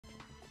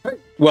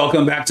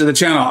Welcome back to the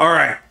channel. All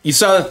right, you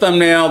saw the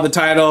thumbnail, the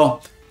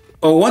title.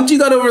 Well, once you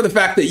got over the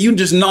fact that you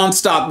just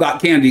nonstop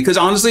got candy, because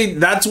honestly,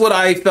 that's what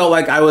I felt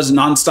like I was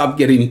nonstop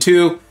getting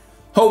too.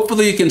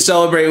 Hopefully you can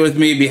celebrate with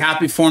me, be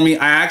happy for me.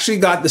 I actually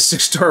got the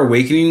 6-star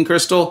awakening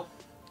crystal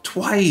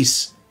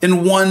twice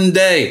in one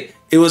day.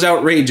 It was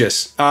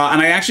outrageous.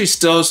 And I actually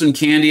still have some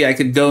candy I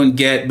could go and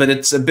get, but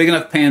it's a big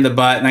enough pain in the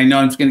butt. And I know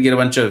I'm just gonna get a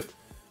bunch of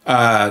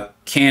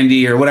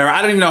candy or whatever.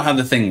 I don't even know how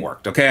the thing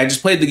worked, okay? I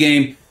just played the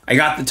game. I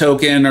got the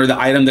token or the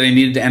item that I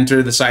needed to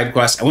enter the side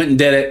quest. I went and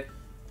did it.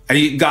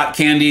 I got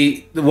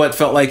candy what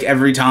felt like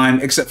every time,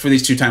 except for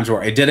these 2 times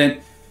where I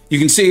didn't. You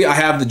can see I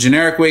have the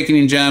generic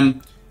awakening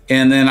gem,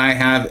 and then I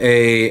have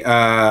a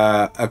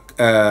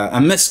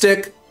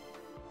mystic.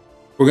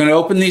 We're gonna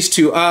open these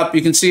 2 up.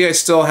 You can see I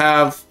still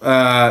have,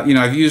 you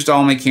know, I've used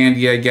all my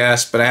candy, I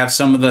guess, but I have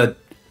some of the,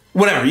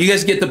 whatever, you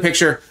guys get the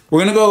picture. We're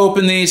gonna go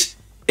open these.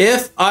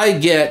 If I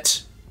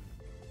get,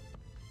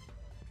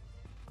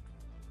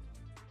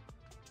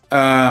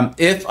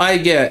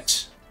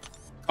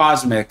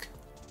 Cosmic,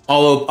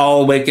 I'll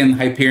awaken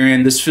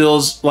Hyperion. This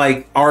feels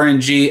like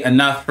RNG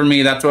enough for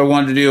me. That's what I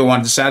wanted to do. I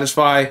wanted to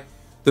satisfy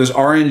those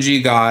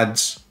RNG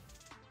gods.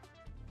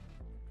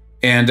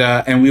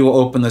 And we will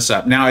open this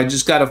up. Now I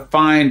just got to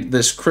find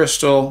this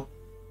crystal.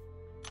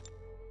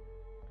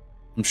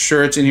 I'm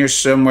sure it's in here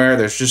somewhere.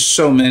 There's just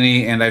so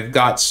many, and I've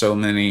got so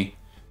many.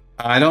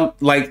 I don't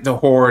like the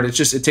hoard. It's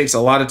just, it takes a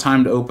lot of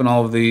time to open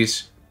all of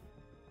these.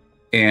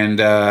 And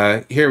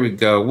here we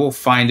go. We'll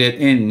find it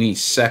in a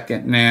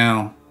second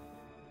now.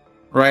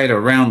 Right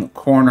around the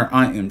corner,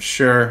 I am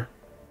sure.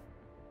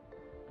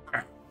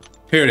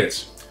 Here it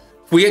is.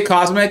 If we get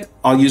Cosmic,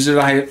 I'll use it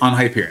on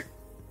Hyperion.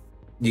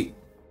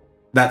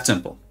 That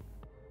simple.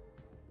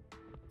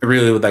 I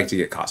really would like to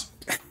get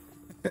Cosmic.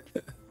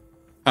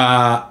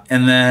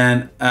 And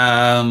then,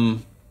 I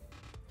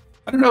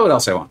don't know what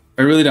else I want.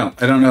 I really don't.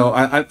 I don't know.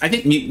 I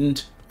think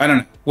Mutant. I don't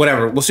know.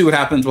 Whatever. We'll see what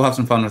happens. We'll have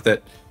some fun with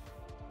it.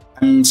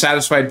 I'm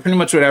satisfied pretty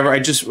much whatever. I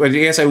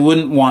guess I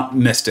wouldn't want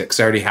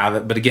Mystics. I already have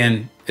it, but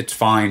again, it's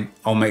fine.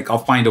 I'll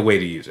find a way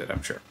to use it,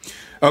 I'm sure.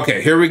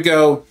 Okay, here we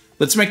go.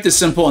 Let's make this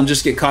simple and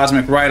just get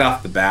Cosmic right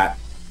off the bat.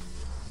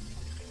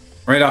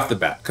 Right off the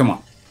bat. Come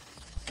on.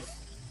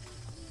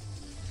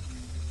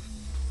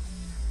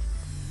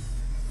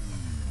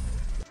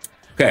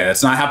 Okay,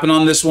 that's not happened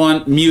on this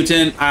one.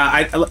 Mutant.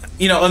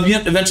 You know,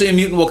 eventually a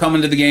mutant will come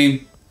into the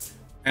game,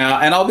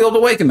 and I'll be able to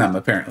awaken them.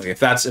 Apparently, if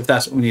that's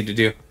what we need to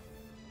do.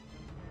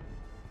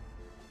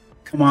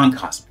 Come on,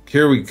 Cosmic.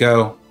 Here we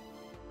go.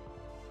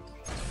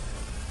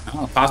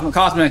 Oh, Cosmic.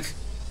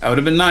 That would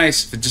have been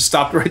nice if it just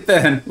stopped right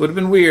then. Would have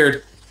been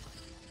weird.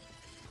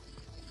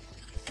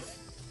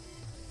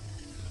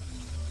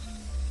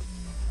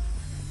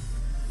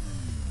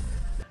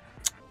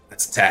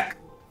 That's tech.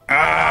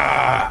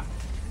 Ah!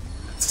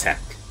 That's tech.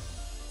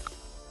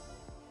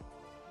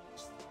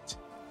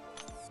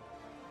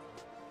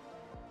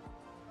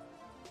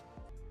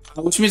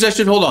 Which means I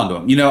should hold on to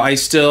them. You know, I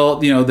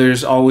still, you know,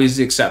 there's always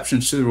the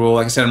exceptions to the rule.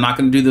 Like I said, I'm not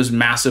going to do those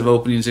massive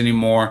openings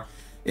anymore,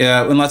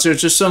 unless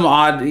there's just some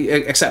odd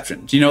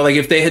exceptions. You know, like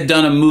if they had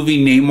done a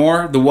movie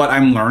Namor, what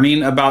I'm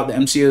learning about the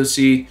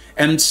MCoC,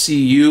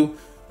 MCU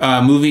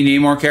movie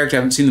Namor character, I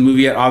haven't seen the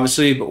movie yet,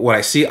 obviously, but what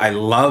I see, I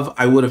love.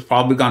 I would have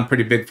probably gone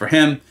pretty big for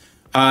him.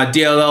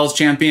 DLL's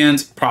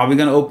champions, probably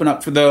going to open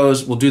up for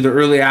those. We'll do the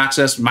early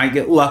access, might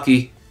get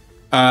lucky.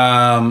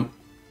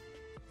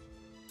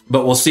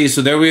 But we'll see.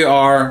 So there we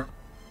are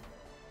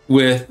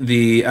with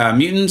the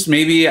mutants.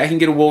 Maybe I can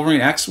get a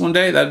Wolverine X one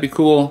day. That'd be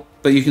cool.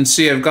 But you can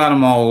see I've got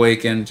them all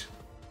awakened.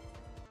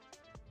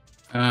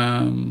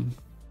 Yeah,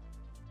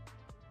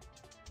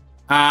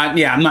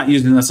 I'm not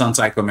using this on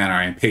Psycho Man or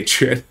I Am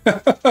Patriot.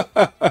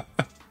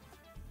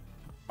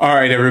 All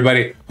right,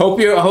 everybody. Hope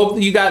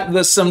you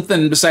got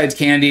something besides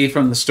candy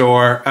from the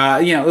store.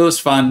 You know, it was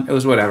fun. It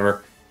was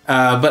whatever.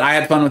 But I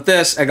had fun with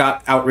this. I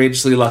got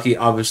outrageously lucky,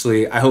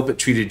 obviously. I hope it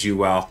treated you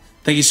well.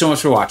 Thank you so much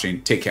for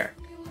watching. Take care.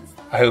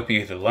 I hope you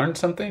either learned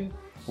something,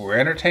 were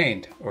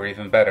entertained, or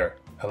even better,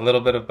 a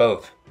little bit of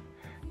both.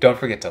 Don't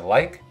forget to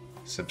like,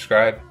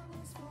 subscribe.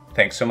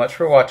 Thanks so much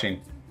for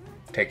watching.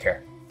 Take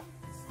care.